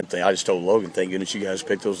I just told Logan, thank goodness you guys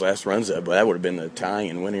picked those last runs up. But that would have been the tying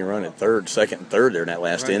and winning run at second and third there in that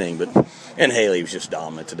last inning. And Haley was just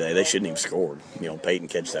dominant today. They shouldn't even scored. Peyton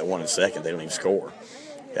catches that one in second. They don't even score.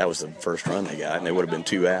 That was the first run they got, and they would have been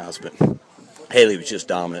 2 outs. But Haley was just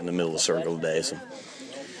dominant in the middle of the circle today. So,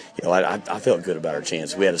 I felt good about our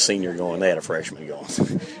chances. We had a senior going. They had a freshman going.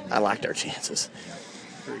 I liked our chances.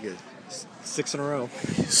 Very good. 6 in a row.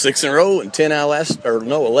 6 in a row and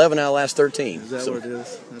 11 out of last 13. Is that what it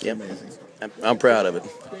is? That's amazing. I'm proud of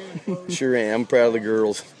it. Sure am. I'm proud of the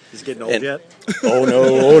girls. Is it getting old yet?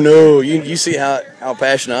 Oh no. You see how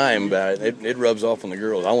passionate I am about it. It rubs off on the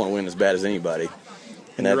girls. I want to win as bad as anybody.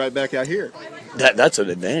 And you're right back out here. That's an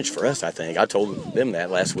advantage for us, I think. I told them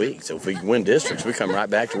that last week. So if we win districts, we come right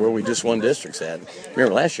back to where we just won districts at.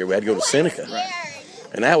 Remember last year we had to go to Seneca. Right.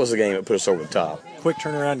 And that was the game that put us over the top. Quick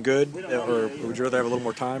turnaround good, or would you rather have a little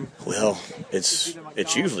more time? Well, it's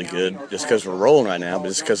usually good just because we're rolling right now, but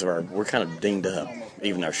it's because we're kind of dinged up.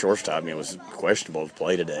 Even our shortstop, it was questionable to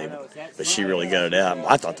play today, but she really got it out.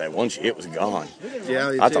 I thought that one she hit was gone. Yeah,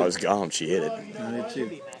 I thought it was gone. She hit it. I did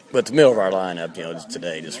too. But the middle of our lineup,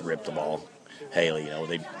 today just ripped the ball. Haley,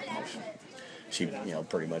 she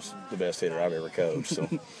pretty much the best hitter I've ever coached. So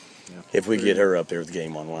if we get her up there with the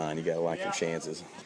game on line, you got to like your chances.